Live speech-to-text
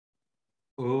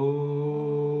Om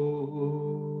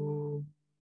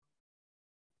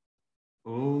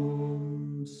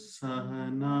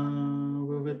Sahana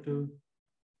Vavatu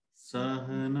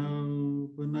Sahanau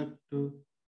Punaktu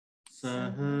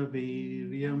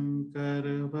Sahaviryam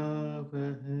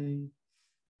Karavavahai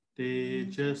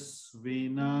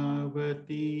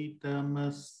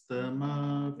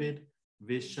Tejasvinavaditamaस्तमाविद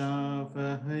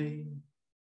Vishavahai.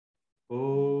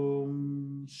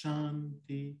 Om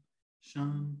Shanti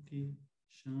Shanti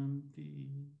Shanti.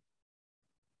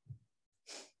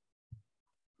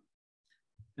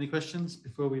 Any questions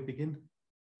before we begin?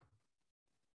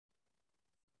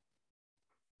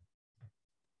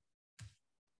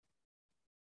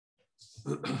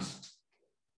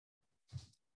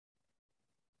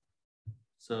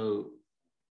 So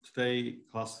today,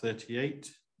 class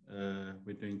 38,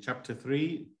 we're doing chapter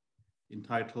 3,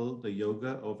 entitled The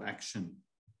Yoga of Action.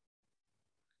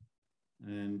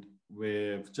 And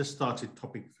we've just started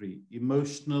topic 3,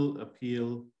 emotional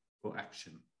appeal for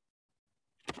action.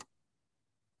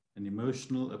 An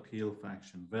emotional appeal for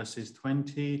action, verses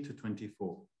 20 to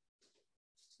 24,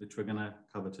 which we're going to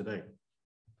cover today.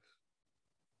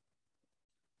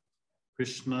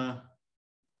 Krishna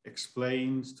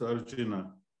explains to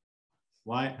Arjuna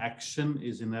why action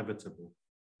is inevitable.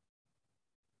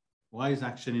 Why is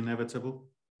action inevitable?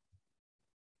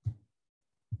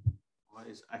 Why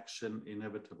is action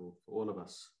inevitable for all of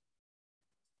us?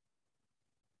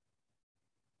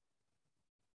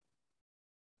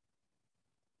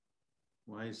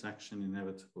 Why is action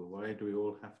inevitable? Why do we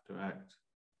all have to act?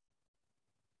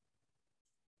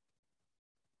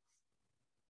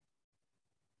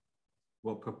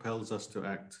 What propels us to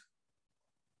act?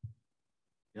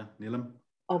 Yeah, Neelam?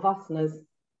 Avasanas.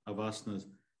 Avasanas.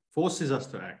 Forces us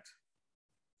to act.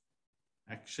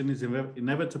 Action is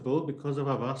inevitable because of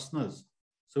avasanas.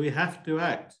 So we have to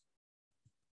act.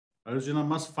 Arjuna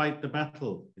must fight the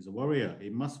battle. He's a warrior. He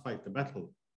must fight the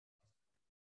battle.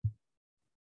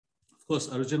 Of course,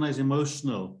 Arjuna is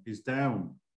emotional. He's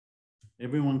down.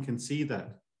 Everyone can see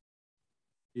that.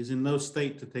 He's in no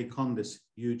state to take on this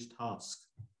huge task.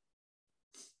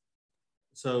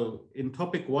 So in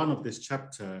topic 1 of this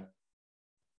chapter,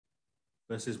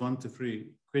 verses 1 to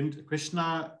 3,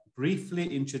 Krishna briefly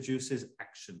introduces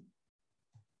action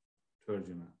to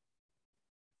Arjuna.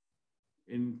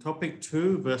 In topic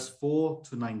 2, verse 4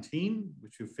 to 19,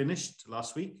 which we finished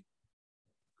last week,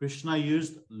 Krishna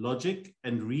used logic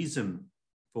and reason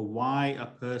for why a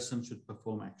person should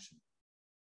perform action.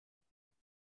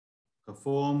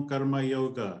 Perform karma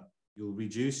yoga. You'll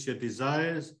reduce your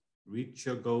desires, reach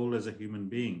your goal as a human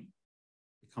being.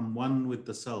 Become one with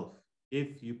the self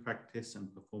if you practice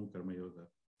and perform karma yoga.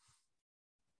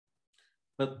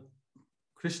 But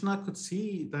Krishna could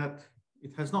see that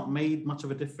it has not made much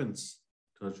of a difference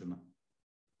to Arjuna.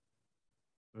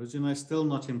 Arjuna is still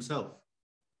not himself.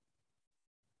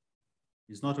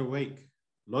 He's not awake.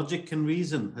 Logic and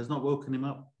reason has not woken him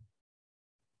up.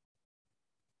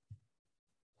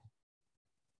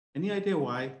 Any idea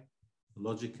why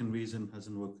logic and reason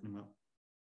hasn't woken him up?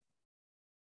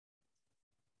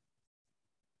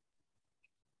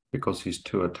 Because he's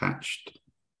too attached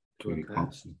to it.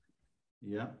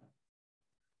 Yeah.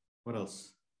 What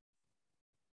else?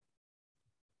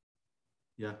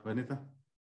 Yeah, Vanita?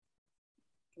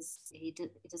 Because it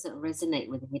doesn't resonate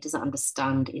with him. He doesn't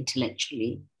understand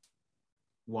intellectually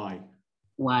Why?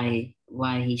 why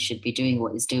he should be doing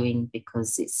what he's doing,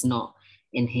 because it's not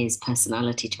in his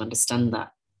personality to understand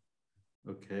that.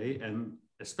 Okay, and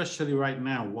especially right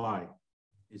now, why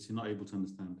is he not able to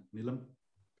understand? Neelam?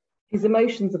 His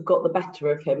emotions have got the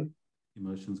better of him.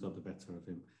 Emotions got the better of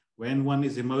him. When one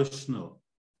is emotional,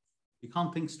 you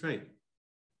can't think straight.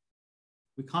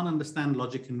 We can't understand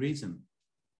logic and reason.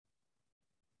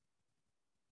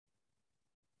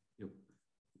 You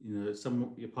know,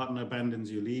 your partner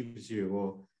abandons you, leaves you,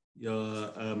 or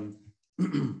your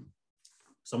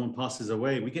someone passes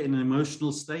away. We get in an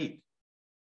emotional state.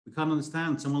 We can't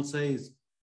understand. Someone says,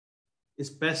 it's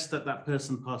best that that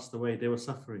person passed away. They were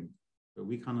suffering, but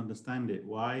we can't understand it.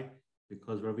 Why?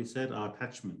 Because Ravi said, our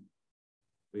attachment.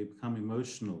 We become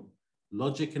emotional.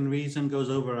 Logic and reason goes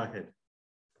over our head.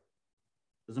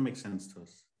 Doesn't make sense to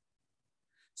us.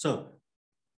 So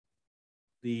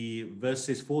the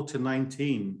verses 4 to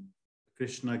 19,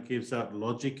 Krishna gives out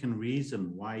logic and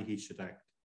reason why he should act.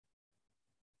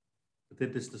 But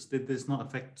did this not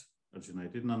affect Arjuna? He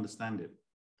didn't understand it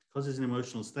because it's an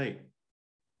emotional state.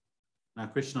 Now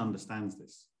Krishna understands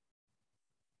this.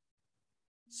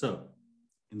 So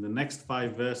in the next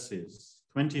 5 verses,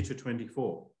 20 to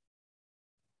 24,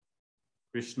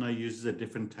 Krishna uses a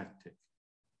different tactic.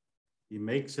 He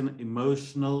makes an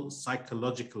emotional,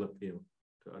 psychological appeal.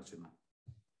 to Arjuna.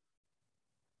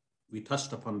 We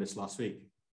touched upon this last week.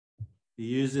 He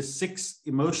uses 6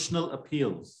 emotional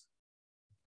appeals: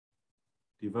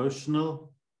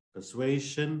 devotional,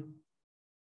 persuasion,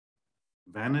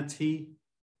 vanity,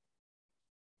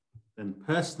 then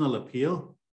personal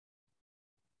appeal,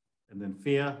 and then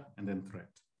fear, and then threat.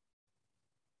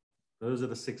 Those are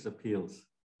the 6 appeals.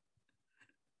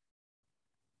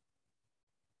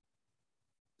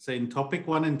 So in topic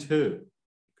 1 and 2,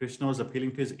 Krishna was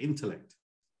appealing to his intellect.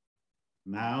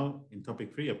 Now in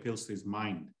topic 3, appeals to his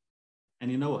mind.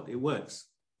 And you know what? It works.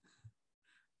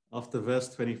 After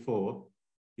verse 24,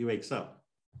 he wakes up.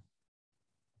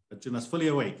 Arjuna's fully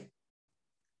awake.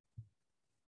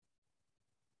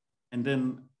 And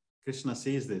then Krishna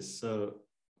sees this. So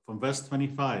from verse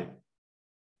 25,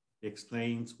 he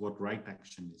explains what right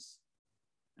action is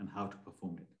and how to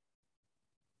perform it.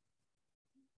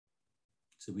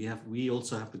 So we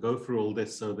also have to go through all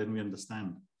this so then we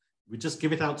understand. We just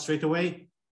give it out straight away.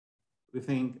 We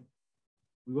think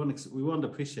we won't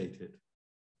appreciate it.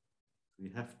 We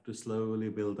have to slowly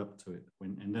build up to it,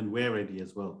 and then we're ready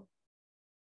as well.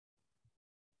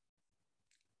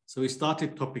 So we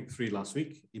started topic 3 last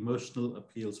week, emotional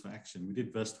appeals for action. We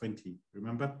did verse 20,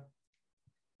 remember?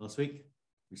 Last week,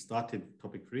 we started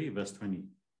topic 3, verse 20.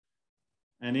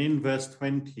 And in verse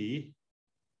 20,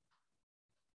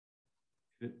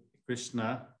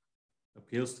 Krishna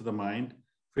appeals to the mind.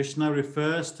 Krishna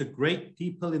refers to great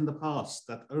people in the past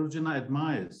that Arjuna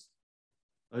admires,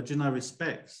 Arjuna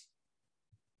respects.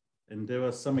 And there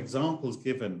were some examples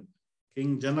given.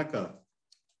 King Janaka,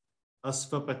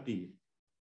 Asvapati.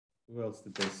 Who else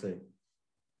did they say?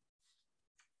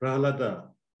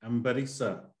 Prahlada,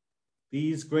 Ambarisa.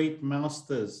 These great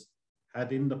masters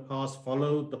had in the past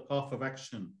followed the path of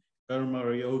action,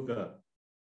 karma yoga.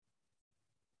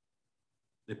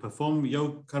 They performed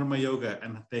karma yoga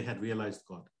and they had realized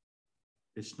God.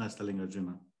 Krishna is telling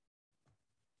Arjuna,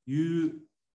 you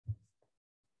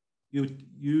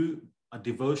are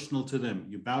devotional to them,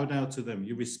 you bow down to them,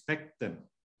 you respect them,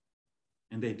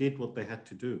 and they did what they had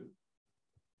to do.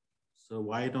 So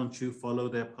why don't you follow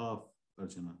their path,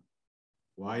 Arjuna?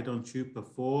 Why don't you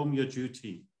perform your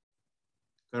duty,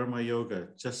 karma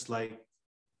yoga, just like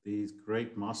these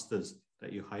great masters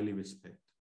that you highly respect?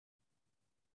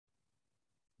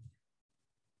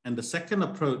 And the second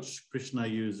approach Krishna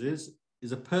uses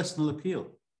is a personal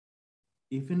appeal.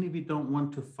 Even if you don't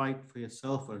want to fight for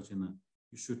yourself, Arjuna,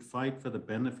 you should fight for the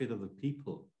benefit of the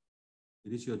people.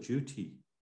 It is your duty.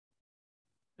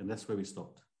 And that's where we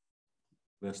stopped.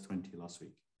 Verse 20 last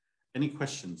week. Any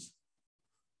questions?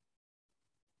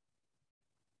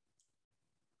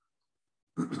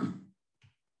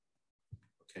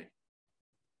 Okay.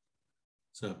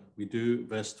 So we do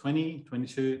verse 20,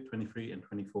 22, 23, and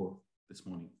 24 this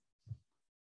morning.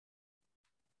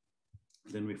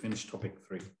 Then we finish topic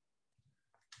 3.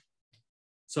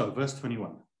 So verse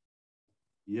 21.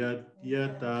 Yad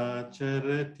yada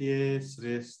charatye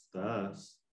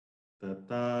srestas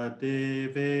tata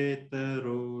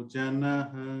devetaro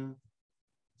janaha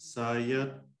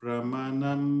sayat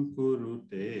pramanam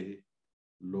kurute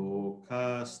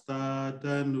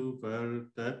lokastadanu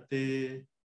vartate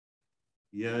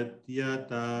yad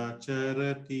yada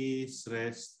charati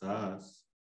srestas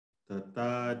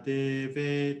tata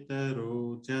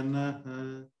devetaro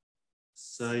janaha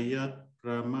sayat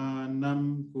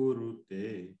pramanam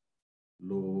kurute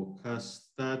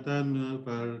lokastadanu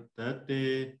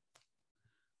vartate.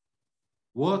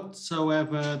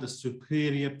 Whatsoever the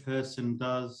superior person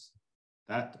does,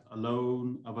 that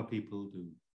alone other people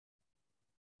do.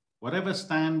 Whatever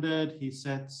standard he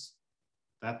sets,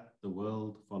 that the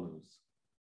world follows.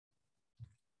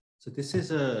 So this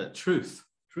is a truth,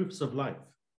 truths of life.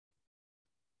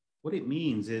 What it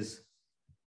means is,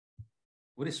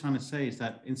 what it's trying to say is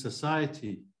that in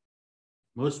society,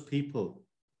 most people,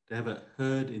 they have a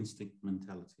herd instinct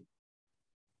mentality.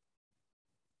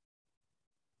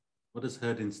 What does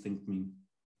herd instinct mean?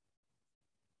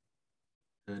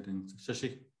 Herd instinct.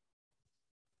 Shashi?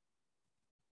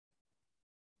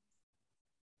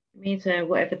 It means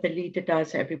whatever the leader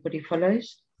does, everybody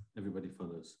follows. Everybody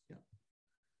follows, yeah.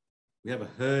 We have a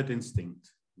herd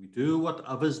instinct. We do what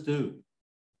others do.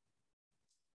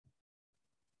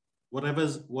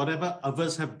 Whatever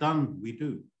others have done, we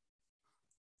do.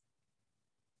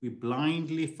 We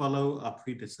blindly follow our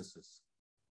predecessors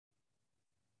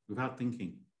without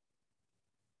thinking.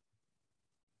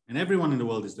 And everyone in the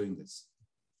world is doing this.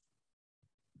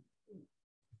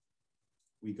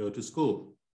 We go to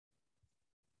school.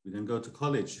 We then go to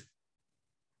college.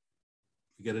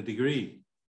 We get a degree,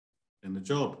 then a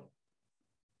job.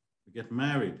 We get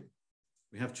married.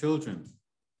 We have children.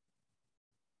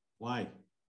 Why?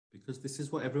 Because this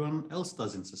is what everyone else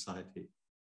does in society.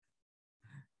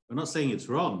 We're not saying it's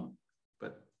wrong,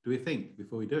 but do we think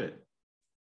before we do it?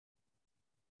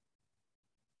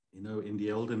 You know, in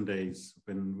the olden days,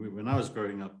 when I was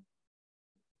growing up,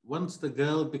 once the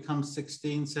girl becomes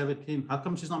 16, 17, how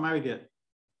come she's not married yet?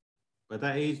 By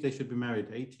that age, they should be married.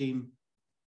 18,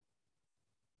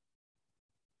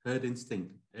 herd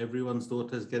instinct. Everyone's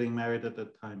daughter is getting married at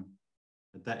that time,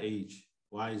 at that age.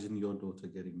 Why isn't your daughter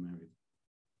getting married?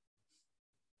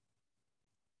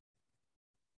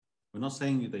 We're not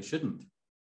saying they shouldn't,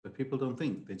 but people don't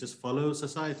think. They just follow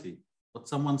society, what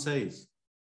someone says.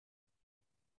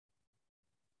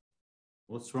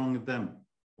 What's wrong with them?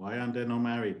 Why aren't they not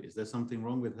married? Is there something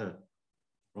wrong with her?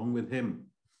 Wrong with him?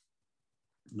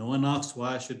 No one asks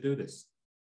why I should do this.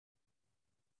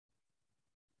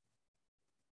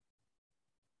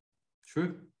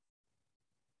 True.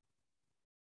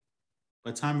 By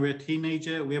the time we're a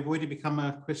teenager, we have already become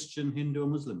a Christian, Hindu, or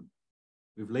Muslim.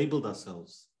 We've labeled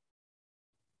ourselves.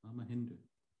 I'm a Hindu,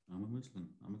 I'm a Muslim,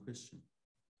 I'm a Christian.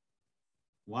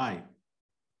 Why?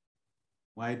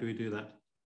 Why do we do that?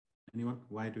 Anyone?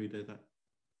 Why do we do that?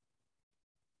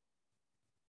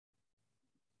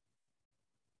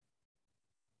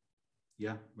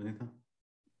 Yeah, Vanita?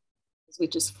 Because we're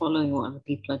just following what other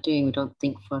people are doing. We don't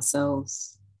think for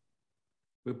ourselves.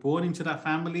 We're born into that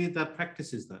family that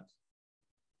practices that.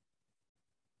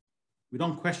 We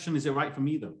don't question, is it right for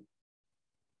me though?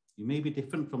 You may be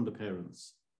different from the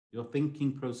parents. Your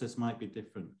thinking process might be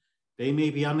different. They may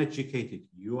be uneducated.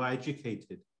 You are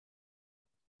educated.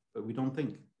 But we don't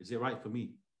think, is it right for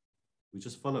me? We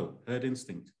just follow herd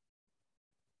instinct.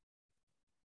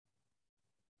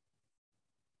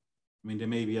 I mean, there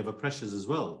may be other pressures as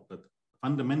well, but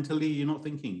fundamentally, you're not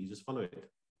thinking. You just follow it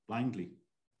blindly.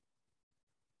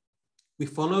 We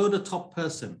follow the top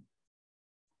person,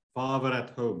 father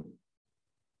at home,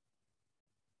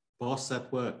 boss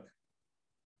at work,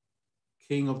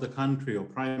 king of the country or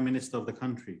prime minister of the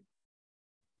country.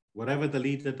 Whatever the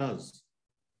leader does,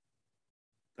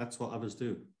 that's what others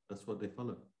do. That's what they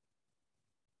follow.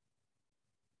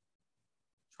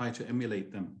 Try to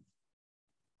emulate them.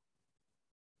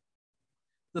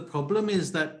 The problem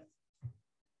is that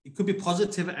it could be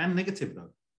positive and negative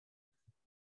though.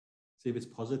 See, if it's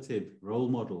positive, role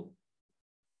model,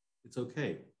 it's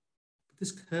okay. But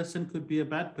this person could be a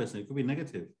bad person. It could be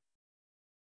negative.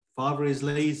 Father is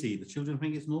lazy. The children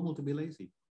think it's normal to be lazy.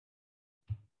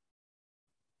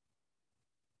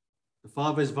 The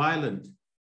father is violent,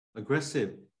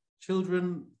 aggressive.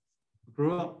 Children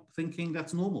grow up thinking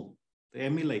that's normal. They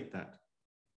emulate that.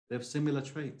 They have similar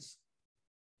traits.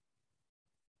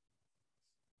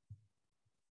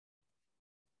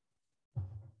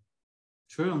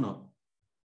 True or not?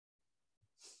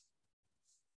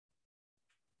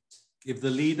 If the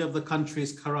leader of the country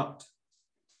is corrupt,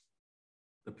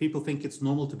 the people think it's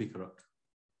normal to be corrupt.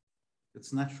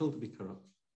 It's natural to be corrupt.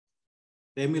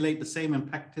 They emulate the same and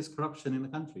practice corruption in the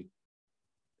country.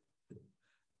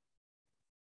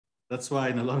 That's why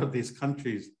in a lot of these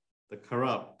countries, the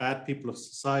corrupt, bad people of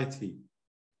society,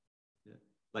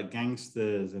 like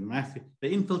gangsters and mafia, they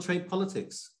infiltrate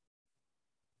politics.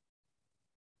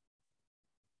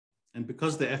 And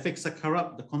because the ethics are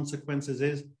corrupt, the consequences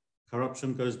is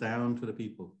corruption goes down to the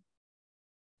people.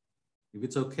 If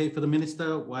it's okay for the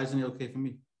minister, why isn't it okay for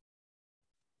me?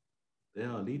 They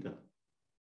are a leader.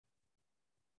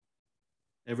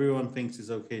 Everyone thinks it's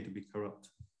okay to be corrupt.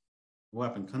 What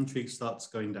happened? Country starts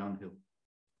going downhill.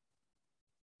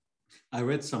 I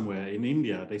read somewhere in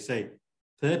India, they say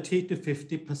 30 to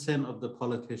 50% of the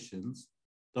politicians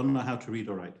don't know how to read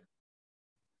or write.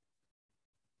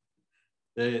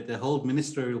 They hold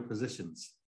ministerial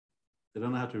positions. They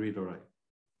don't know how to read or write.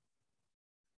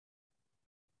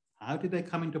 How did they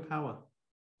come into power?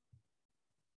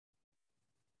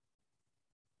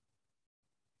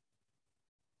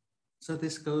 So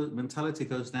this mentality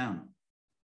goes down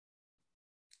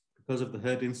because of the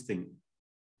herd instinct.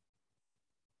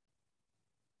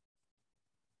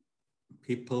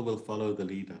 People will follow the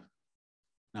leader.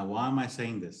 Now, why am I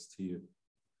saying this to you?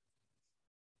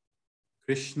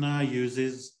 Krishna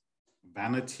uses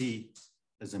vanity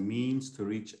as a means to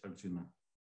reach Arjuna.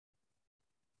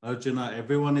 Arjuna,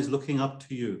 everyone is looking up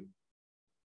to you.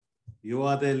 You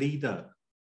are their leader.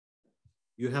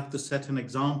 You have to set an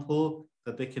example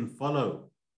that they can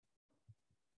follow.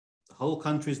 The whole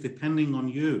country is depending on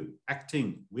you,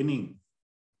 acting, winning.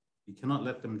 You cannot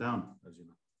let them down,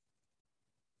 Arjuna.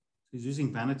 He's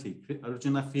using vanity.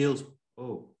 Arjuna feels,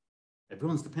 oh,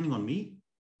 everyone's depending on me.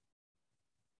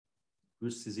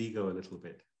 Boosts his ego a little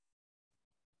bit.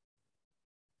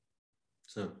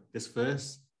 So this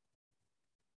verse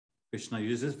Krishna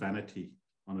uses vanity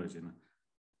on Arjuna.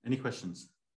 Any questions?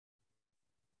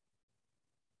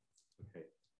 Okay.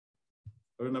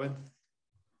 Arunaben?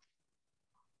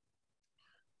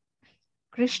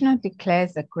 Krishna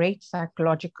declares a great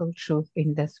psychological truth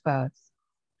in this verse.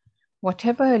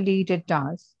 Whatever a leader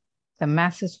does, the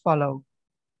masses follow.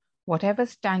 Whatever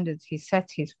standards he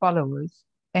sets his followers,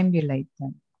 emulate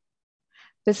them.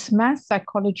 This mass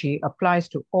psychology applies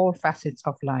to all facets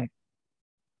of life.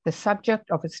 The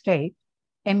subject of a state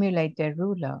emulate their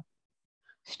ruler.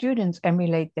 Students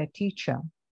emulate their teacher.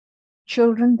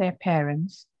 Children their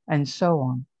parents, and so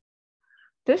on.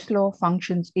 This law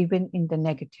functions even in the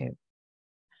negative.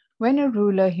 When a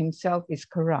ruler himself is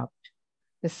corrupt,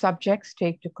 the subjects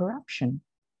take to corruption.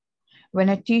 When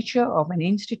a teacher of an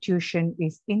institution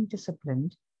is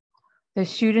indisciplined, the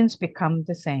students become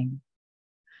the same.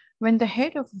 When the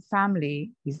head of a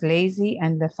family is lazy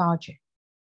and lethargic,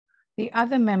 the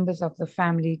other members of the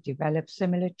family develop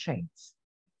similar traits.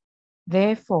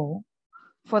 Therefore,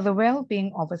 for the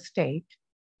well-being of a state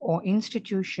or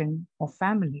institution or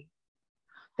family,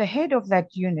 the head of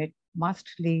that unit must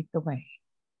lead the way.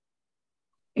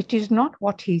 It is not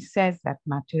what he says that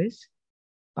matters,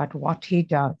 but what he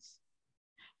does.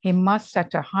 He must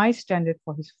set a high standard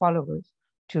for his followers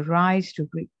to rise to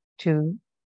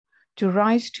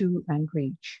and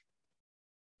reach.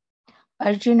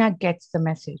 Arjuna gets the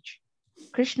message.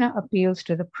 Krishna appeals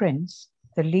to the prince,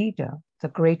 the leader, the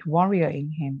great warrior in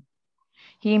him.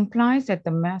 He implies that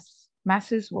the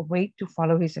masses will wait to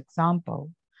follow his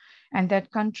example and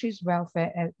that country's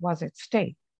welfare was at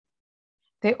stake.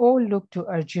 They all look to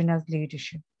Arjuna's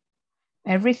leadership.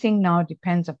 Everything now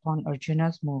depends upon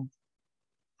Arjuna's move.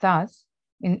 Thus,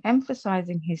 in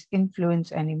emphasizing his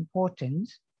influence and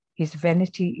importance, his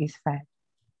vanity is fed.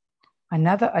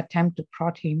 Another attempt to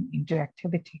prod him into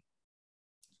activity.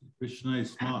 Krishna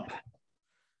is smart.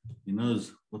 He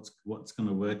knows what's going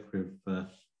to work with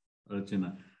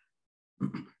Arjuna.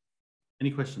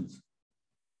 Any questions?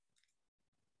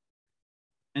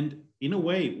 And in a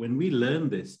way, when we learn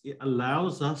this, it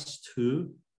allows us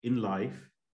to, in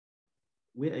life,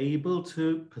 we're able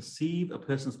to perceive a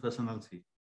person's personality.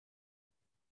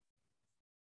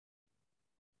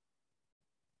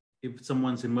 If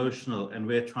someone's emotional and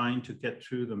we're trying to get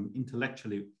through them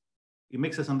intellectually, it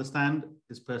makes us understand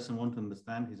this person won't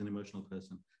understand, he's an emotional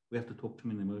person. We have to talk to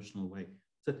him in an emotional way.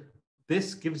 So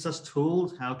this gives us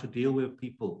tools how to deal with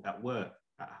people at work,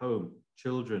 at home,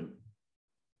 children.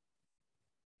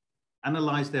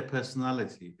 Analyze their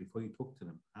personality before you talk to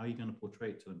them. How are you going to portray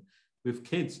it to them? With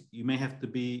kids, you may have to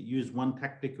use one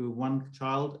tactic with one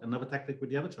child, another tactic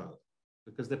with the other child,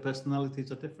 because their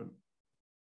personalities are different.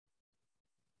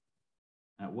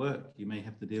 At work, you may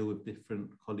have to deal with different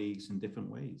colleagues in different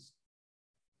ways.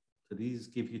 So these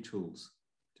give you tools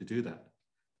to do that.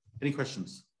 Any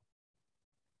questions?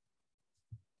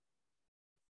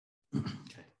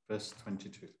 Okay, verse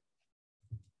 22.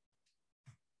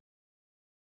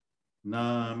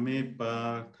 Na me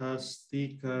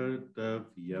parthasti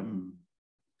kartavyam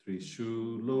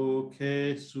trishu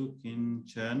lokesu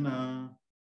kinchana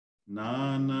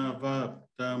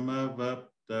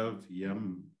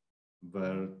nanavaptamavaptavyam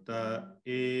varta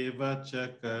eva cha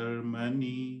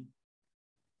karmani.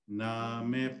 Na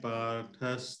me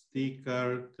parthasti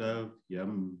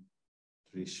kartavyam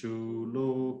trishu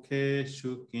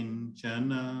lokeshu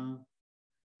kinchana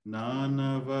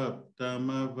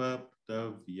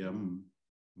nanavaptamavaptavyam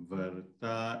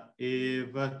varta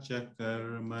eva cha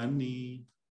karmani.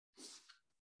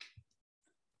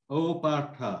 O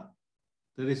Partha,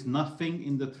 there is nothing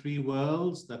in the three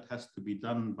worlds that has to be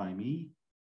done by me,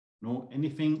 nor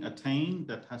anything attained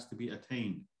that has to be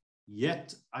attained.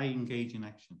 Yet I engage in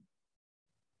action.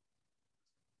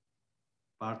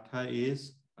 Partha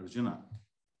is Arjuna,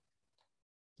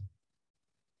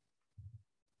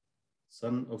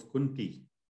 son of Kunti,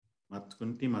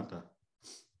 Kunti Mata.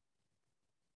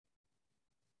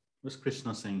 What's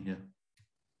Krishna saying here?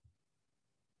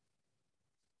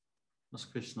 What's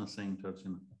Krishna saying to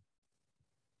Arjuna?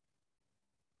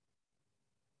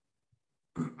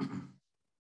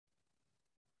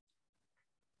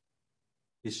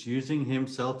 He's using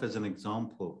himself as an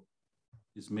example.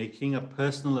 He's making a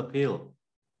personal appeal.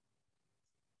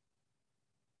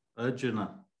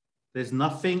 Arjuna, there's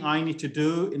nothing I need to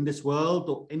do in this world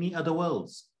or any other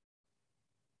worlds.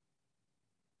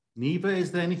 Neither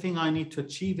is there anything I need to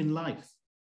achieve in life,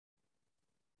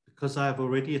 because I have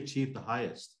already achieved the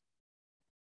highest.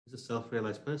 He's a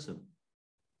self-realized person.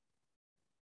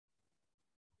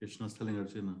 Krishna is telling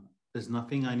Arjuna, there's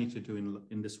nothing I need to do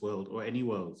in this world or any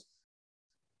worlds.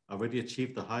 I've already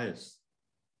achieved the highest.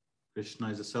 Krishna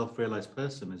is a self-realized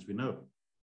person, as we know.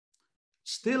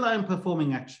 Still, I am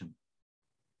performing action.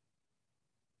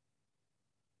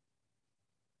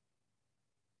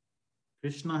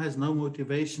 Krishna has no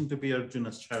motivation to be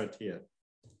Arjuna's charioteer.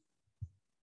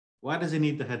 Why does he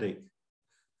need the headache?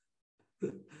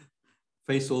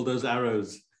 Face all those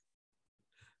arrows,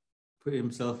 put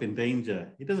himself in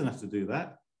danger. He doesn't have to do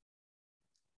that.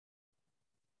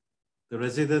 The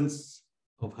residents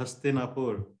of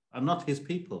Hastinapur are not his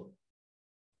people.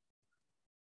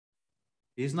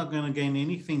 He's not going to gain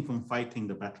anything from fighting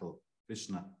the battle,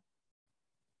 Krishna.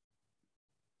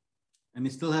 And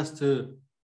he still has to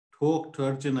talk to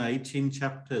Arjuna, 18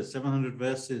 chapters, 700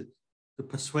 verses, to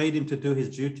persuade him to do his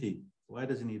duty. Why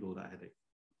does he need all that headache?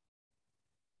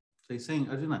 So he's saying,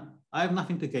 Arjuna, I have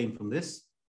nothing to gain from this.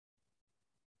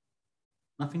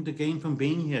 Nothing to gain from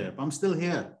being here, but I'm still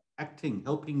here, acting,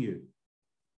 helping you.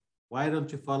 Why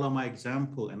don't you follow my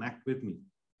example and act with me?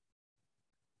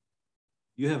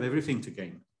 You have everything to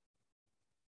gain.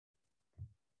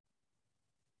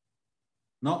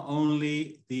 Not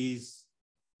only these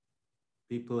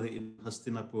people in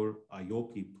Hastinapur are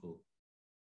your people.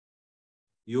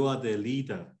 You are their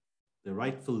leader, the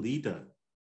rightful leader.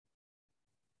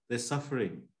 They're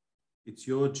suffering. It's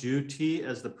your duty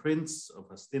as the prince of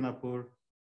Hastinapur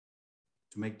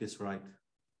to make this right.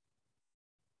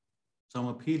 So I'm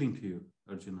appealing to you,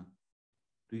 Arjuna.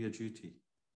 Do your duty.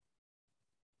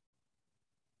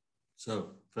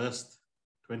 So verse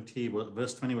 20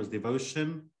 was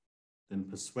devotion, then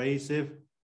persuasive.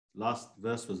 Last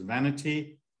verse was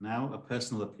vanity, now a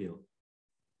personal appeal.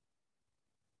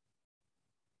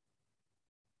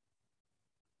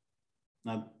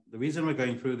 Now, the reason we're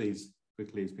going through these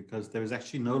quickly is because there is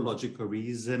actually no logical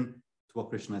reason to what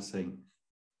Krishna is saying.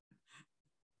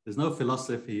 There's no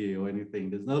philosophy or anything.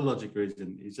 There's no logical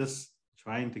reason. He's just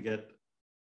trying to get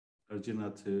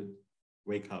Arjuna to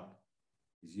wake up.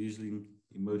 He's using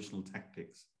emotional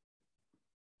tactics.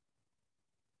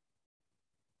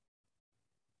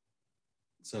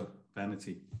 So,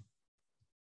 vanity.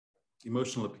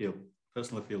 Emotional appeal.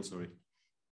 Personal appeal, sorry.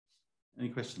 Any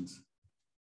questions?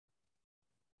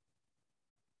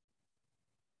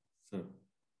 So,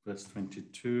 verse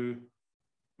 22.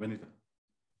 Vanita.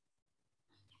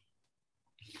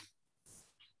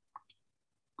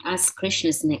 As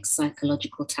Krishna's next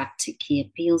psychological tactic, he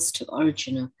appeals to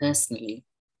Arjuna personally.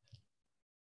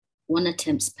 One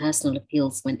attempts personal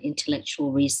appeals when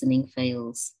intellectual reasoning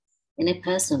fails. In a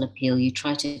personal appeal, you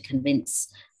try to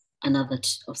convince another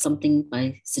of something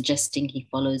by suggesting he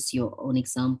follows your own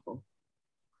example.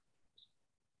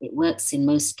 It works in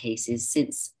most cases,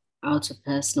 since out of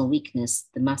personal weakness,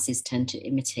 the masses tend to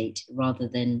imitate rather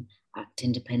than act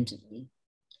independently.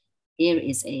 Here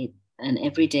is an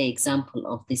everyday example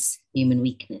of this human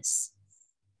weakness.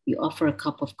 You offer a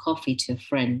cup of coffee to a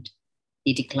friend,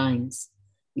 he declines.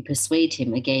 You persuade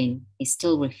him again, he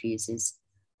still refuses.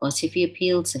 But if you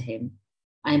appeal to him,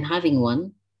 I am having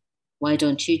one, why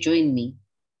don't you join me?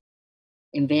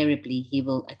 Invariably, he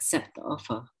will accept the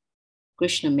offer.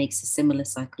 Krishna makes a similar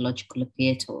psychological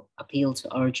appeal to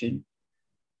Arjuna.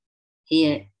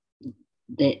 Here,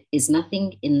 there is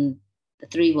nothing in the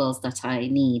three worlds that I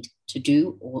need to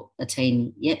do or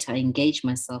attain, yet I engage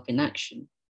myself in action.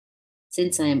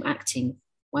 Since I am acting,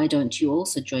 why don't you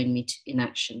also join me in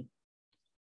action?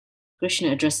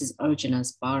 Krishna addresses Arjuna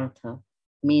as Bharata,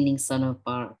 meaning son of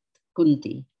Bharat,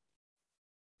 Kunti.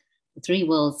 The three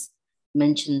worlds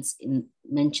mentioned in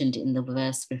the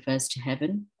verse refers to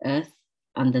heaven, earth,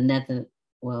 and the nether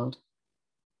world.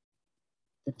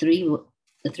 The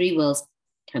three worlds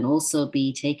can also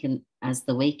be taken as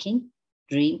the waking,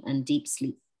 dream, and deep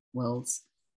sleep worlds.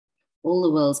 All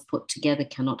the worlds put together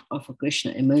cannot offer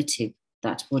Krishna a motive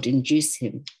that would induce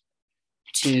him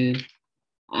to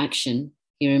action.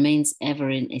 He remains ever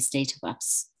in a state of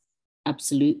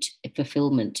absolute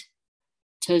fulfillment.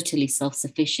 Totally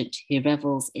self-sufficient, he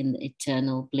revels in the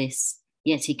eternal bliss,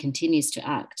 yet he continues to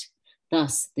act.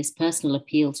 Thus, this personal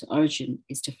appeal to Arjuna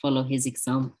is to follow his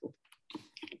example.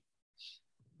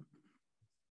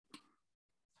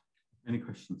 Any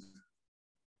questions?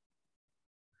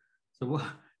 So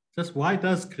why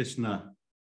does Krishna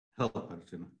help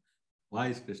Arjuna? Why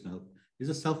is Krishna help? He's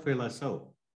a self-realized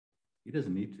soul. He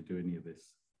doesn't need to do any of this.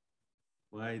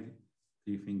 Why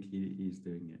do you think he's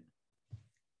doing it?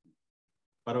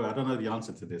 By the way, I don't know the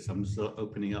answer to this. I'm just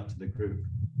opening up to the group.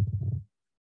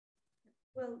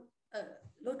 Well,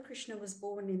 Lord Krishna was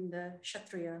born in the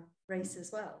Kshatriya race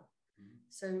as well.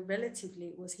 So relatively,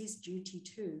 it was his duty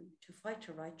too to fight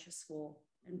a righteous war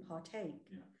and partake.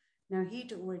 Yeah. Now,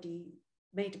 he'd already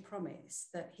made a promise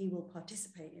that he will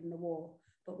participate in the war,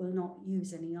 but will not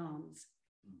use any arms.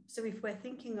 So if we're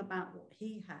thinking about what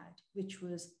he had, which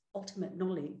was ultimate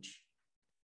knowledge,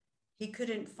 he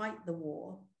couldn't fight the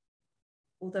war,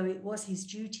 although it was his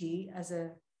duty as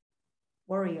a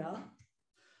warrior,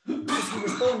 because he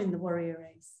was born in the warrior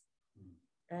race,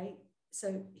 right?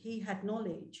 So he had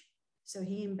knowledge. So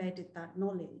he embedded that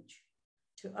knowledge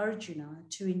to Arjuna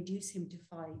to induce him to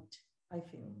fight, I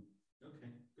feel.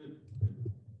 Okay, good.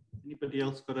 Anybody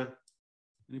else got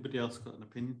an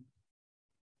opinion?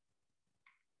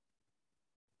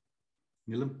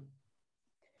 Neelam?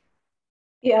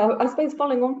 Yeah, I suppose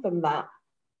following on from that,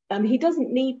 he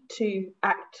doesn't need to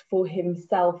act for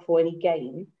himself or any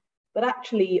gain, but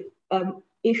actually,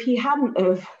 if he hadn't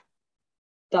have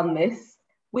done this,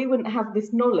 we wouldn't have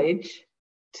this knowledge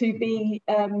to be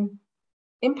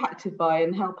impacted by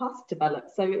and help us develop.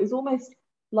 So it was almost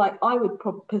like, I would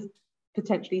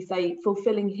potentially say,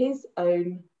 fulfilling his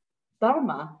own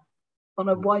dharma on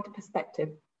a wider perspective.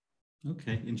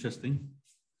 Okay, interesting.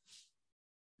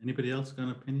 Anybody else got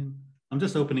an opinion? I'm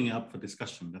just opening it up for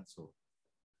discussion, that's all.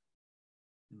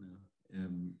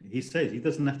 He says he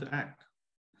doesn't have to act.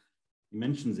 He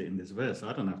mentions it in this verse,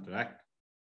 I don't have to act.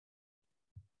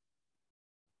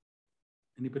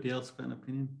 Anybody else got an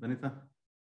opinion? Vanita?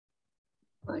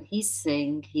 Well, he's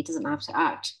saying he doesn't have to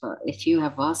act, but if you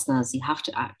have vasanas, you have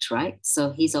to act, right?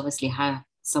 So he's obviously had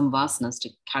some vasanas to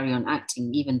carry on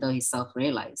acting, even though he's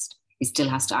self-realized. He still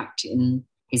has to act in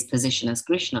his position as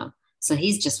Krishna. So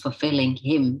he's just fulfilling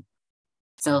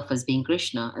himself as being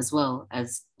Krishna, as well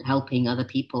as helping other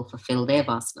people fulfill their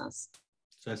vasanas.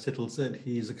 So as Sital said,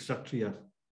 he is a Kshatriya,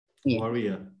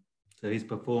 warrior. So he's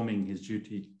performing his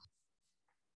duty.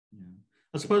 Yeah.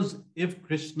 I suppose if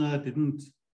Krishna didn't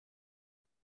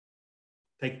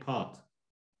take part,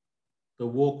 the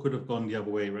war could have gone the other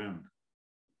way around.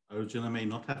 Arjuna may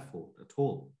not have fought at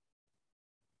all.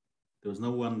 There was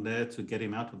no one there to get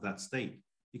him out of that state.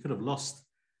 He could have lost.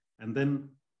 And then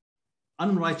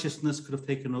unrighteousness could have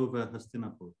taken over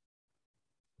Hastinapur.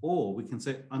 Or we can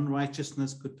say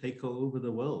unrighteousness could take over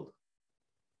the world.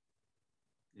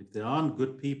 If there aren't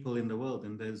good people in the world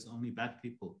and there's only bad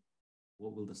people,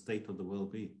 what will the state of the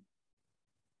world be?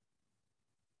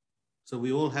 So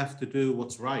we all have to do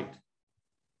what's right,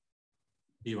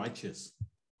 be righteous,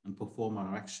 and perform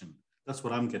our action. That's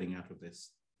what I'm getting out of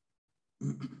this.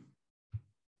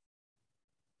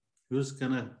 Who's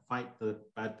going to fight the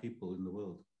bad people in the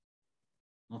world?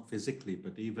 Not physically,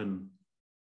 but even,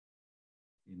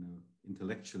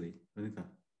 intellectually. Vanita?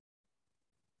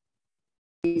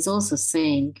 He's also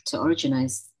saying to Arjuna,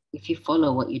 if you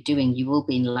follow what you're doing, you will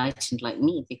be enlightened like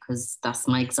me, because that's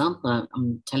my example.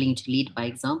 I'm telling you to lead by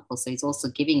example. So he's also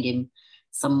giving him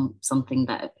something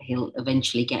that he'll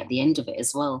eventually get at the end of it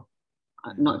as well.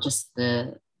 Not just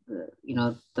the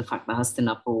fact that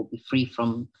Hastinapur will be free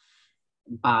from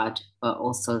bad, but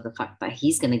also the fact that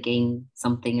he's going to gain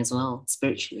something as well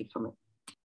spiritually from it.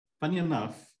 Funny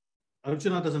enough,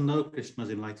 Arjuna doesn't know Krishna's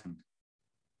enlightened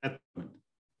at the moment.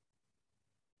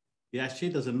 He actually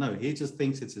doesn't know. He just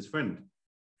thinks it's his friend,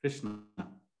 Krishna,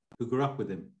 who grew up with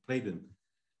him, played him.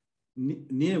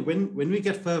 When we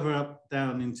get further up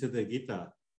down into the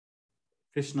Gita,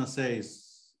 Krishna says,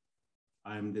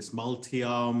 I'm this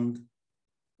multi-armed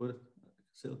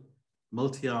person,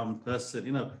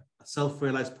 a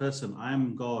self-realized person. I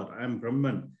am God, I am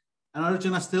Brahman. And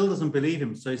Arjuna still doesn't believe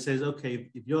him. So he says, okay,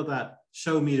 if you're that,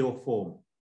 show me your form.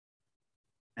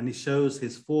 And he shows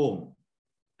his form.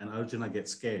 And Arjuna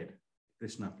gets scared.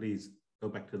 Krishna, please go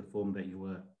back to the form that you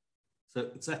were.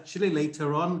 So it's actually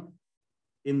later on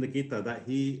in the Gita that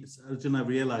Arjuna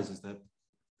realizes that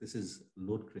this is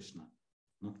Lord Krishna,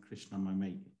 not Krishna, my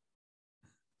mate.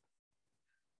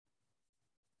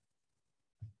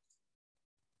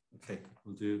 Okay,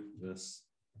 we'll do verse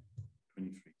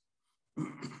 23.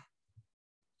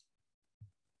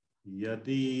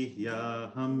 Yadi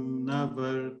yaham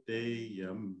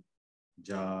navarteyam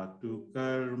jatu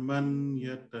karman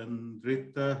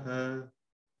yatandritaha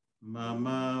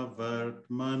mama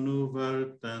vartmanu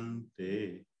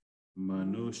vartante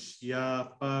manushya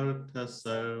partha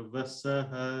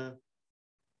sarvasaha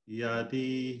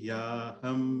yadi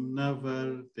yaham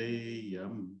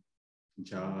navarteyam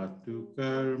jatu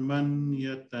karman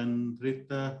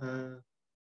yatandritaha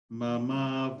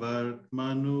mama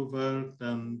vartmanu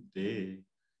vartante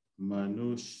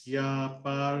manushya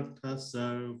partha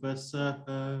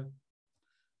sarvasaha.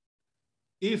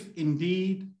 If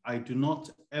indeed I do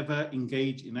not ever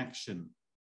engage in action,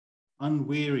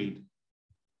 unwearied,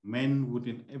 men would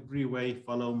in every way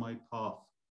follow my path,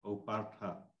 O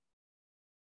Partha.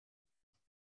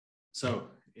 So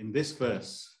in this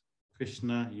verse,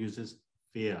 Krishna uses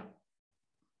fear.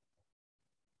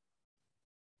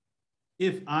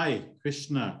 if I,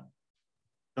 Krishna,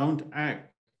 don't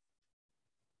act,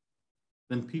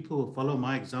 then people will follow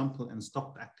my example and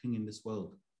stop acting in this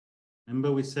world.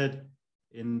 Remember we said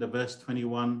in the verse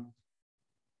 21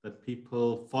 that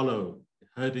people follow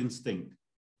herd instinct.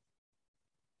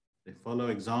 They follow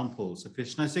examples. So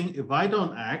Krishna is saying, if I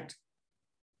don't act,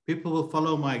 people will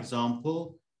follow my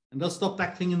example and they'll stop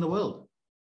acting in the world.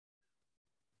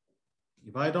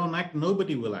 If I don't act,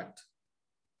 nobody will act.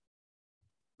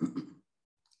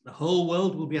 The whole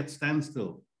world will be at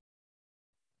standstill.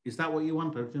 Is that what you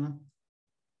want, Arjuna?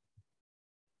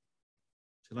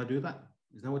 Shall I do that?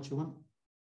 Is that what you want?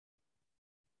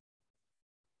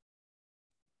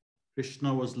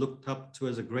 Krishna was looked up to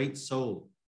as a great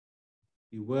soul.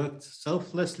 He worked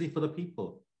selflessly for the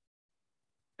people.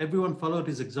 Everyone followed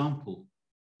his example.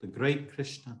 The great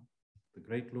Krishna, the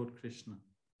great Lord Krishna.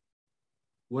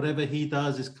 Whatever he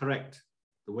does is correct.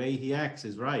 The way he acts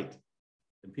is right.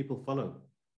 And people follow.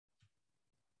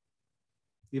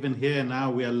 Even here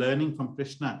now, we are learning from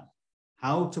Krishna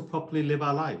how to properly live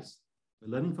our lives.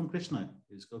 We're learning from Krishna.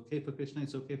 It's okay for Krishna,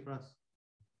 it's okay for us.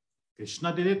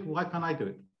 Krishna did it, why can't I do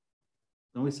it?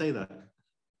 Don't we say that?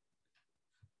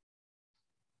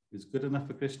 It's good enough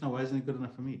for Krishna, why isn't it good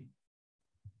enough for me?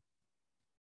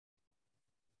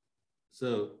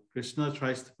 So Krishna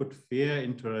tries to put fear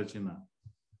into Arjuna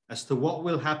as to what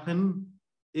will happen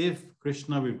if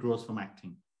Krishna withdraws from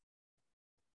acting.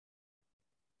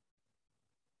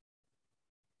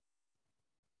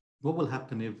 What will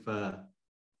happen if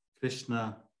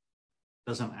Krishna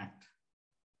doesn't act?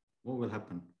 What will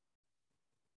happen?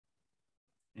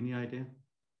 Any idea?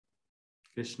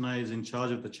 Krishna is in charge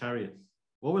of the chariot.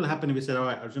 What will happen if he said, all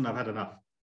right, Arjuna, I've had enough.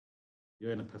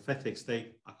 You're in a pathetic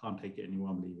state. I can't take it anymore.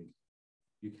 I'm leaving.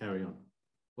 You carry on.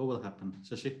 What will happen?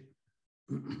 Shashi?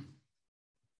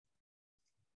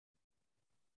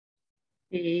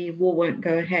 The war won't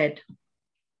go ahead.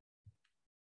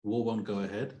 War won't go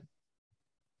ahead.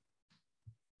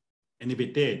 And if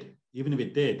it did, even if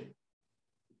it did,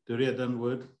 Duryodhana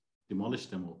would demolish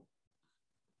them all.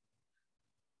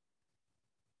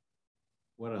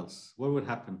 What else? What would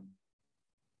happen?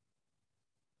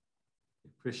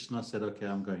 If Krishna said, okay,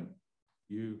 I'm going.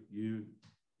 You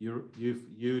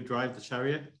drive the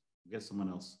chariot, get someone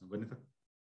else. Vanita?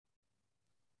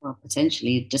 Well,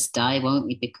 potentially just die, won't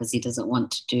he? Because he doesn't want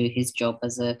to do his job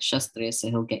as a Kshatriya, so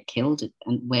he'll get killed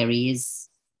and where he is.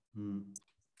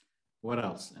 What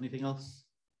else? Anything else?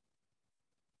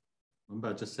 Remember,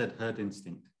 I just said herd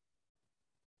instinct.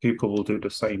 People will do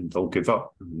the same. They'll give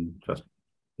up and just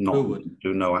not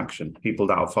do no action. People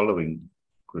that are following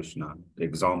Krishna, the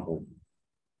example.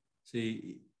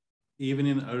 See, even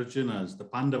in Arjuna's, the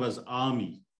Pandavas'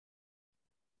 army,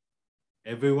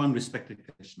 everyone respected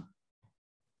Krishna.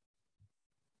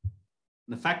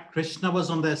 And the fact Krishna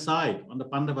was on their side, on the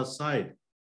Pandavas' side,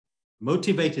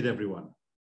 motivated everyone.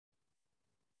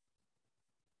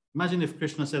 Imagine if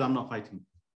Krishna said, I'm not fighting.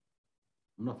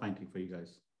 I'm not fighting for you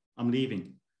guys. I'm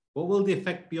leaving. What will the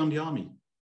effect be on the army?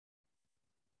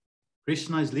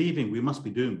 Krishna is leaving. We must be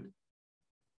doomed.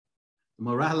 The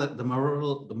morale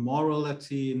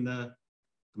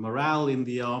in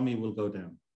the army will go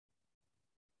down.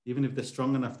 Even if they're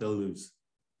strong enough, they'll lose.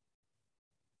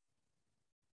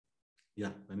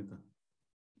 Yeah, Vanita.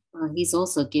 He's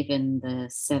also given the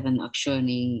 7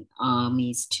 Akshoni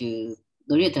armies to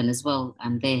Duryodhana as well,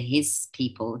 and they're his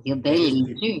people. They'll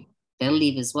leave too. They'll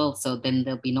leave as well. So then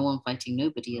there'll be no one fighting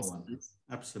nobody.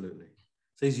 Absolutely.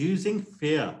 So he's using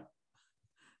fear.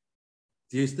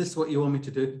 Is this what you want me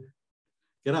to do?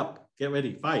 Get up, get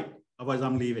ready, fight. Otherwise,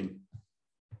 I'm leaving.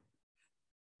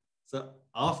 So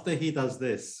after he does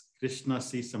this, Krishna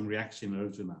sees some reaction in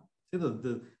Arjuna. See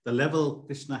the level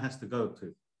Krishna has to go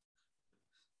to.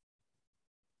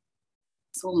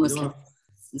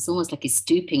 It's almost like he's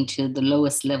stooping to the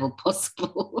lowest level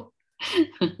possible.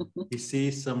 He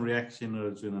sees some reaction in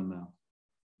Arjuna now.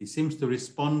 He seems to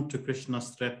respond to Krishna's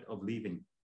threat of leaving.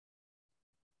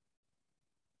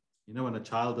 You know, when a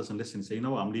child doesn't listen, say, you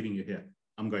know what, I'm leaving you here.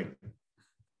 I'm going.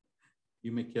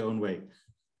 You make your own way.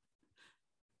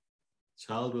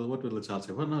 Child will, what will the child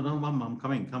say? Well, no, mom, I'm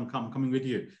coming. I'm coming with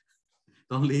you.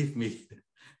 Don't leave me.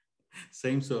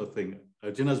 Same sort of thing.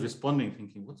 Arjuna's responding,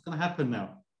 thinking, what's going to happen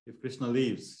now if Krishna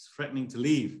leaves? He's threatening to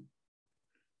leave.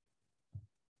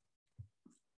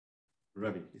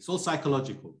 Ravi, it's all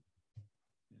psychological.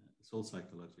 It's all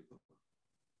psychological.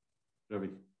 Ravi.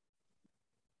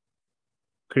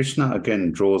 Krishna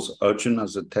again draws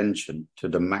Arjuna's attention to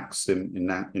the maxim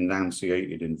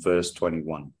enunciated in verse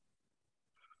 21.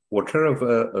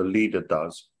 Whatever a leader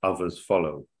does, others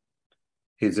follow.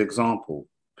 His example,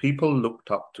 people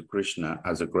looked up to Krishna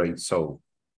as a great soul.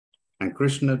 and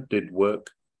Krishna did work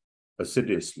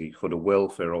assiduously for the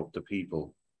welfare of the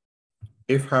people.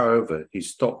 If, however, he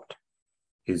stopped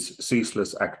his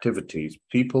ceaseless activities,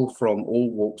 people from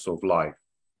all walks of life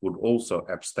would also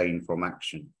abstain from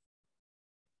action.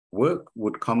 Work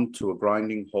would come to a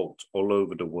grinding halt all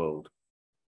over the world.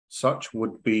 Such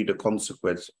would be the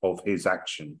consequence of his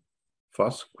action.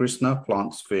 Thus, Krishna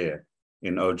plants fear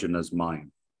in Arjuna's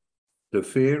mind, the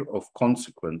fear of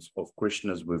consequence of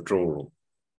Krishna's withdrawal.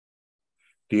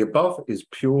 The above is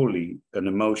purely an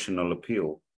emotional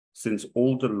appeal, since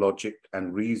all the logic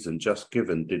and reason just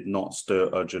given did not stir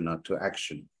Arjuna to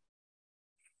action.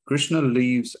 Krishna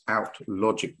leaves out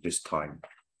logic this time.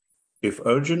 If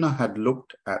Arjuna had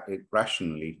looked at it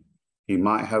rationally, he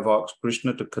might have asked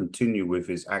Krishna to continue with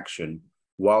his action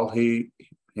while he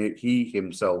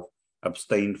himself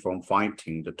abstained from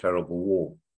fighting the terrible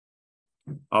war.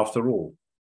 After all,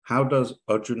 how does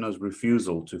Arjuna's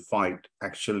refusal to fight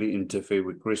actually interfere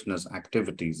with Krishna's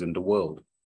activities in the world?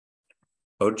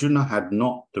 Arjuna had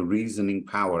not the reasoning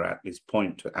power at this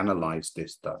point to analyze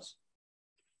this thus.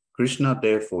 Krishna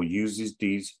therefore uses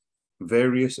these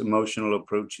various emotional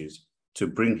approaches to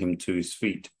bring him to his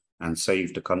feet and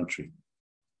save the country.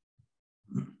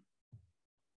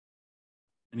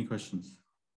 Any questions?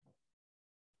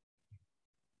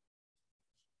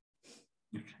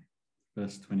 Okay,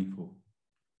 verse 24.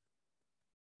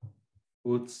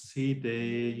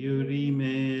 Utside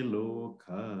yurime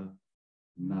loka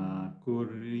na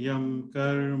kuryam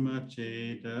karma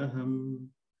chedaham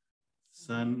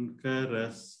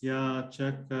sankarasya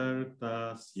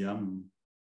chakartasyam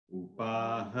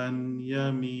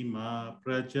upahanyamima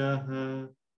prajaha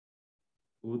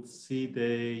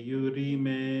utside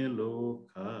yurime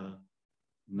loka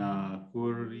na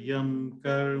kuryam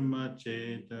karma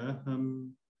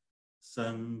chedaham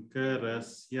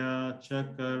sankarasya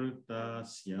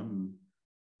chakartasyam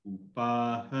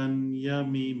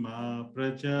upahanyamima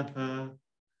prajaha.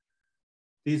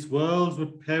 These worlds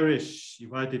would perish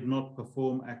if I did not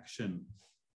perform action.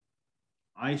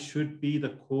 I should be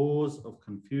the cause of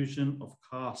confusion of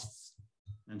castes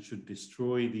and should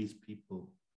destroy these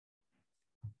people.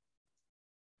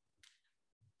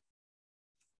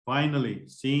 Finally,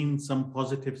 seeing some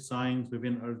positive signs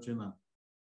within Arjuna,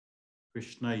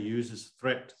 Krishna uses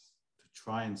threat to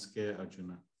try and scare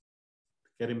Arjuna,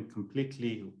 to get him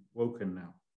completely woken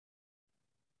now.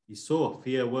 He saw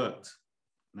fear worked.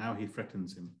 Now he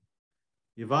threatens him.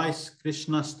 If I,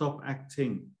 Krishna, stop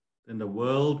acting, then the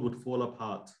world would fall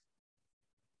apart.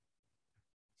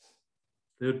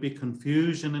 There would be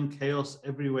confusion and chaos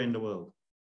everywhere in the world.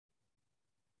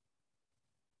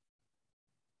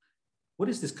 What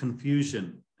is this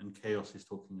confusion and chaos he's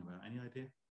talking about? Any idea?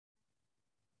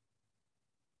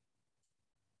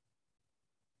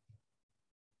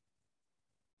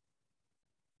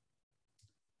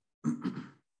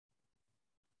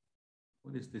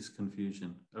 What is this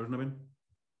confusion? Arunabin?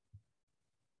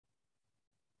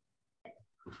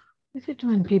 Is it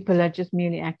when people are just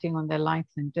merely acting on their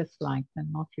likes and dislikes and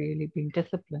not really being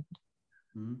disciplined?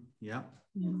 Yeah.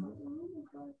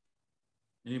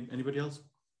 Anybody else?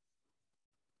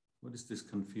 What is this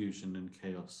confusion and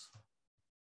chaos?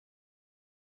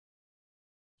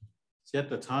 See, at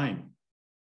the time,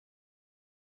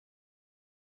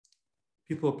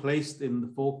 people were placed in the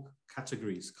 4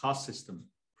 categories. Caste system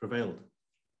prevailed.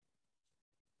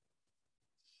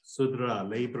 Sudra,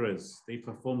 laborers, they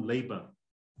performed labor.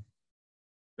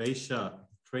 Vaishya,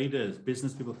 traders,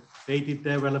 business people, they did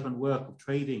their relevant work of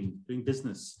trading, doing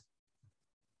business.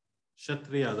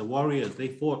 Kshatriya, the warriors, they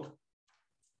fought.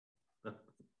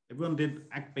 Everyone did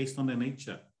act based on their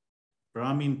nature.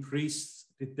 Brahmin priests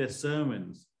did their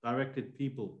sermons, directed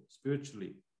people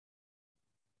spiritually.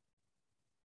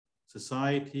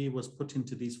 Society was put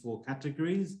into these 4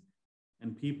 categories,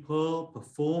 and people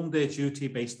performed their duty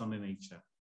based on their nature.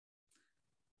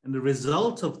 And the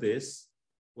result of this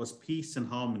was peace and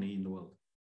harmony in the world.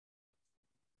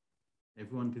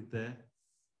 Everyone did their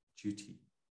duty.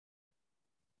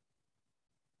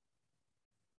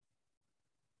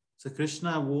 So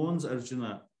Krishna warns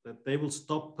Arjuna that they will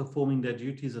stop performing their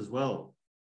duties as well.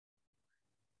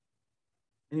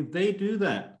 And if they do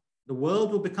that, the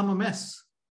world will become a mess,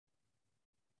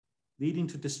 leading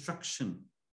to destruction.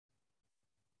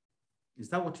 Is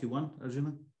that what you want,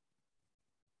 Arjuna?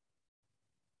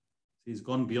 He's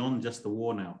gone beyond just the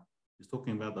war now. He's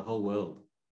talking about the whole world.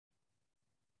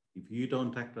 If you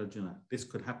don't act, Arjuna, this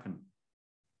could happen.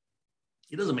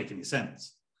 It doesn't make any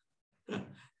sense.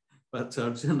 But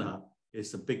Arjuna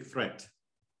is a big threat.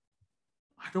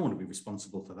 I don't want to be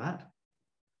responsible for that.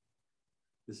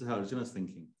 This is how Arjuna is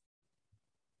thinking.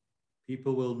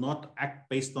 People will not act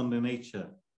based on their nature.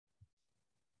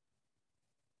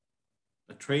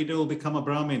 A trader will become a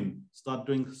Brahmin, start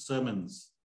doing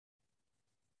sermons.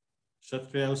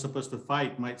 Kshatriya who's supposed to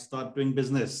fight might start doing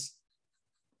business.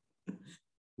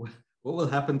 What will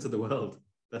happen to the world?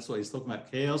 That's what he's talking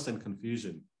about, chaos and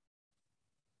confusion.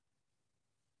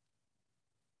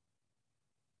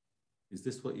 Is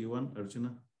this what you want,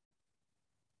 Arjuna?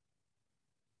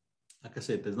 Like I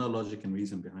said, there's no logic and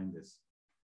reason behind this.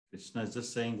 Krishna is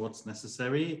just saying what's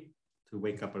necessary to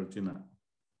wake up Arjuna.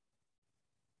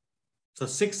 So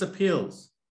 6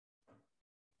 appeals: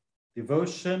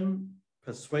 devotion,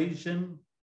 persuasion,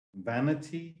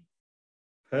 vanity,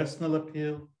 personal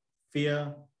appeal,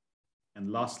 fear,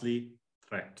 and lastly,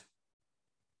 threat.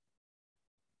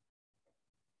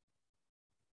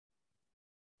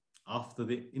 After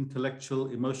the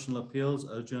intellectual, emotional appeals,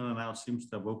 Arjuna now seems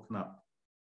to have woken up.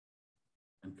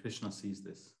 And Krishna sees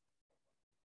this.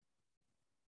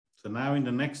 So now in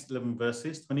the next 11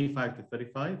 verses, 25 to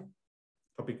 35,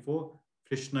 topic 4,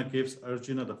 Krishna gives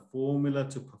Arjuna the formula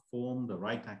to perform the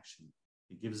right action.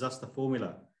 He gives us the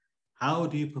formula. How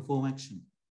do you perform action?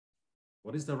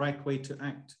 What is the right way to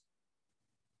act?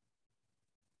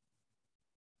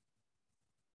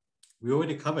 We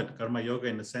already covered karma yoga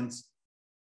in the sense,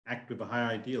 act with a higher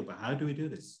ideal, but how do we do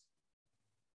this?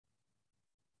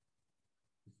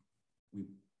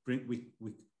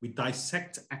 We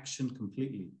dissect action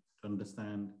completely to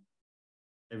understand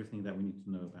everything that we need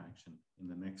to know about action in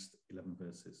the next 11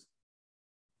 verses.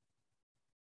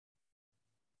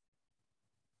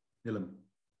 Nilam.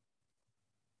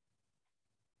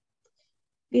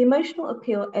 The emotional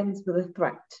appeal ends with a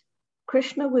threat.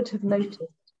 Krishna would have noticed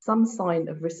some sign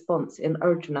of response in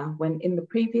Arjuna when in the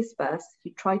previous verse he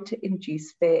tried to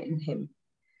induce fear in him.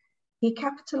 He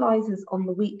capitalizes on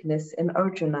the weakness in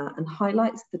Arjuna and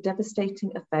highlights the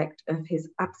devastating effect of his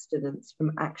abstinence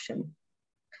from action.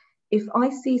 If I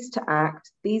cease to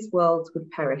act, these worlds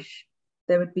would perish.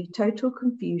 There would be total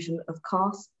confusion of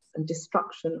castes and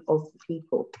destruction of the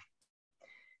people.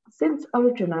 Since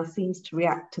Arjuna seems to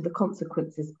react to the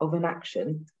consequences of an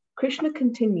action, Krishna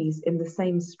continues in the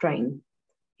same strain.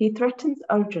 He threatens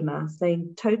Arjuna,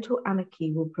 saying total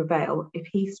anarchy will prevail if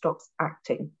he stops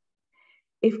acting.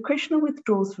 If Krishna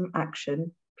withdraws from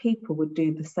action, people would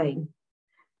do the same.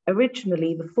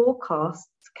 Originally, the 4 castes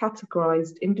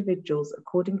categorized individuals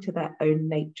according to their own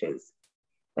natures.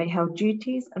 They held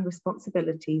duties and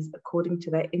responsibilities according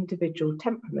to their individual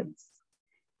temperaments.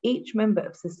 Each member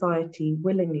of society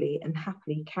willingly and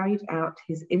happily carried out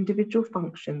his individual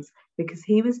functions because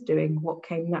he was doing what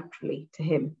came naturally to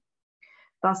him.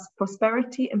 Thus,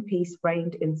 prosperity and peace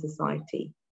reigned in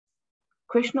society.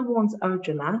 Krishna warns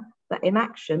Arjuna that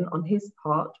inaction on his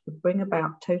part would bring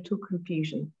about total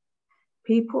confusion.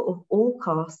 People of all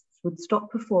castes would stop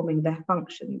performing their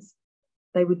functions.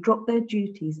 They would drop their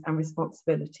duties and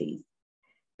responsibilities.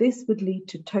 This would lead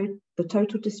to the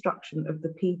total destruction of the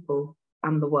people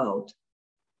and the world.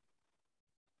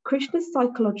 Krishna's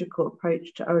psychological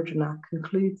approach to Arjuna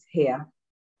concludes here.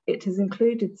 It has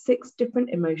included 6 different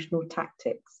emotional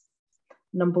tactics.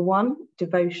 Number 1,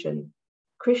 devotion.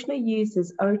 Krishna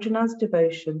uses Arjuna's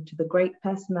devotion to the great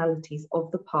personalities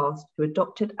of the past who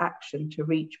adopted action to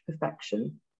reach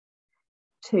perfection.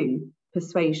 2,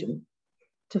 persuasion.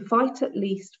 To fight at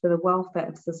least for the welfare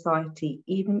of society,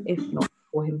 even if not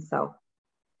for himself.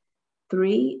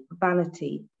 3,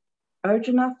 vanity.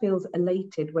 Arjuna feels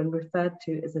elated when referred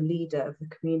to as a leader of the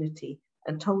community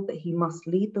and told that he must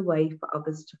lead the way for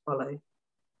others to follow.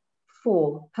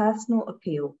 4, personal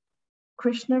appeal.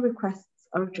 Krishna requests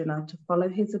Arjuna to follow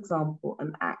his example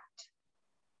and act.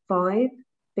 5,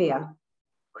 fear.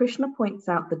 Krishna points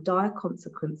out the dire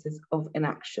consequences of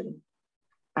inaction.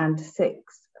 And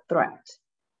 6, threat.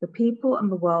 The people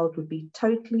and the world would be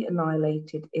totally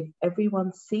annihilated if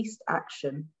everyone ceased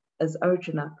action, as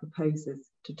Arjuna proposes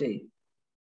to do.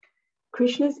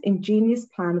 Krishna's ingenious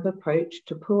plan of approach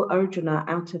to pull Arjuna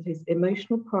out of his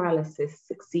emotional paralysis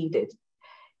succeeded.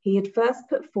 He had first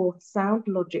put forth sound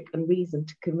logic and reason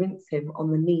to convince him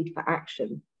on the need for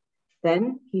action.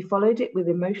 Then he followed it with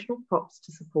emotional props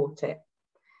to support it.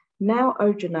 Now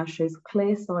Arjuna shows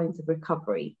clear signs of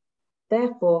recovery.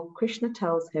 Therefore, Krishna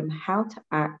tells him how to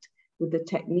act with the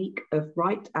technique of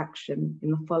right action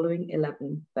in the following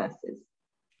 11 verses.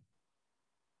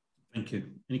 Thank you.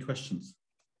 Any questions?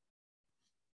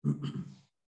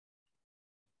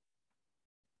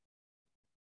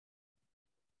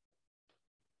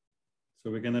 So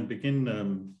we're going to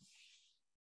begin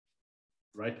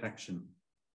right action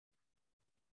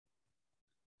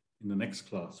in the next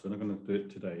class. We're not going to do it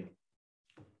today.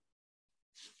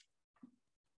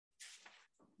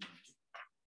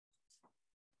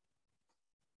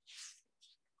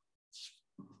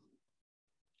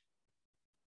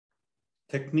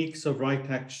 Techniques of right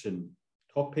action.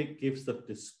 Topic gives the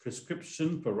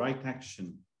prescription for right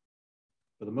action.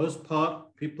 For the most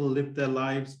part, people live their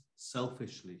lives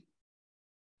selfishly,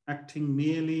 acting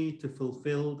merely to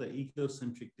fulfill their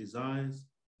egocentric desires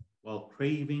while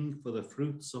craving for the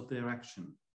fruits of their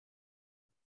action.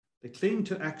 They cling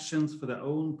to actions for their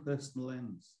own personal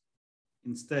ends.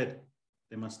 Instead,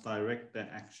 they must direct their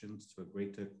actions to a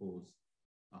greater cause,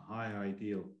 a higher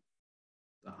ideal.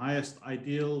 The highest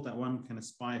ideal that one can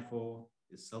aspire for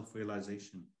is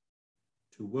self-realization.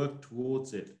 To work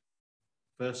towards it,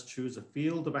 first choose a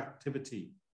field of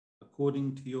activity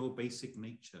according to your basic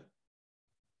nature.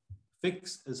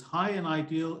 Fix as high an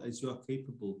ideal as you are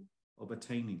capable of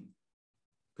attaining.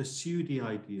 Pursue the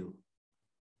ideal,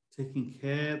 taking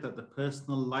care that the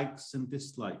personal likes and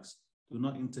dislikes do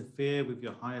not interfere with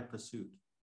your higher pursuit.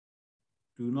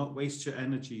 Do not waste your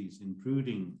energies in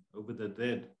brooding over the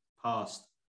dead past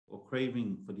or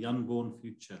craving for the unborn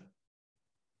future.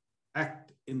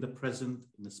 Act in the present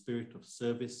in the spirit of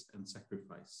service and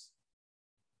sacrifice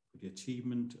for the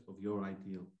achievement of your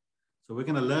ideal. So we're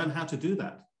going to learn how to do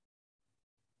that.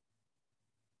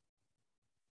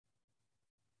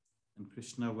 And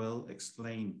Krishna will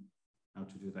explain how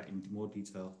to do that in more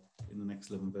detail in the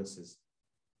next 11 verses.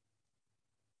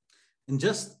 And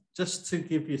just to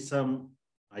give you some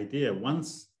idea,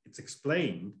 once it's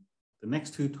explained, the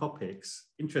next two topics,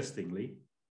 interestingly,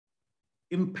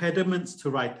 impediments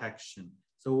to right action.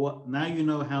 So now you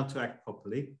know how to act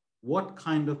properly. What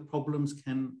kind of problems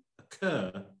can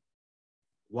occur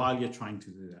while you're trying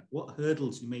to do that? What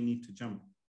hurdles you may need to jump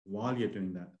while you're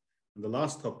doing that? And the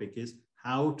last topic is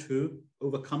how to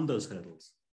overcome those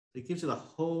hurdles. It gives you the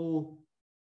whole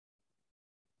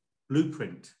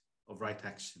blueprint of right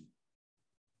action.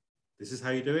 This is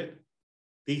how you do it.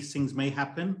 These things may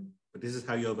happen, but this is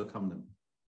how you overcome them.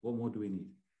 What more do we need?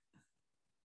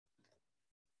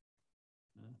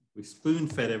 We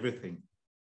spoon-fed everything.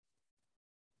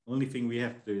 Only thing we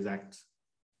have to do is act.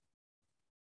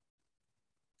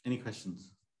 Any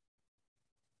questions?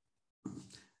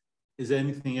 Is there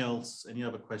anything else, any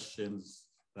other questions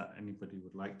that anybody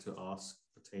would like to ask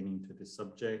pertaining to this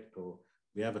subject? Or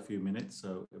we have a few minutes,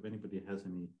 so if anybody has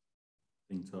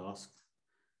anything to ask.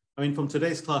 I mean, from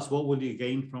today's class, what will you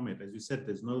gain from it? As you said,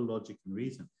 there's no logic and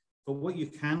reason. But what you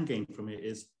can gain from it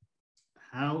is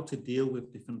how to deal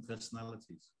with different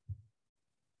personalities.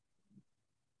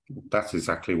 That's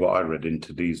exactly what I read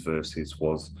into these verses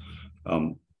was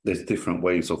there's different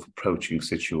ways of approaching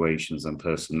situations and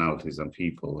personalities and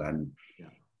people. And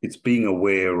it's being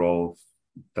aware of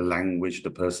the language, the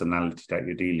personality that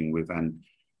you're dealing with. And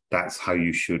that's how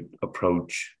you should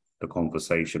approach the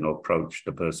conversation or approach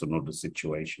the person or the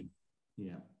situation.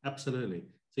 Yeah, absolutely.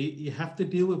 So you have to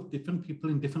deal with different people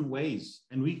in different ways.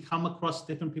 And we come across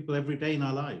different people every day in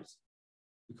our lives.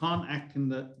 We can't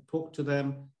talk to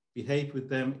them, behave with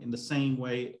them in the same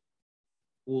way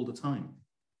all the time,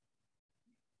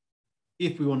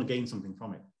 if we want to gain something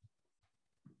from it,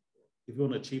 if we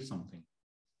want to achieve something.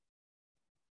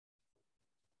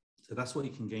 So that's what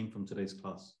you can gain from today's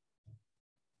class.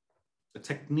 The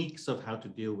techniques of how to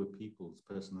deal with people's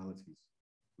personalities.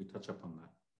 We touch upon that.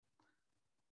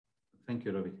 Thank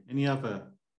you, Ravi. Any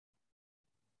other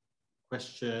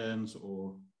questions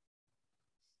or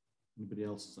anybody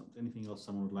else, anything else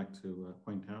someone would like to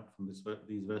point out from these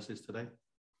verses today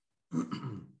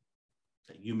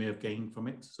that you may have gained from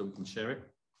it so we can share it?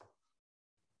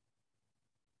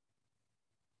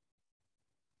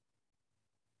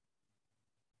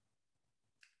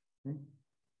 Okay.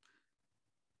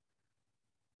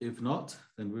 If not,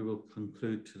 then we will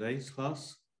conclude today's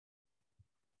class.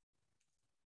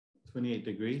 28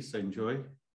 degrees, so enjoy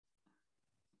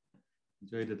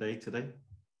the day today.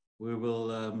 We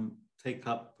will take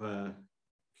up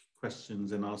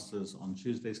questions and answers on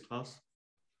Tuesday's class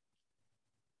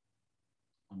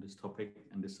on this topic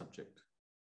and this subject.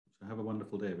 So have a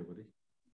wonderful day, everybody.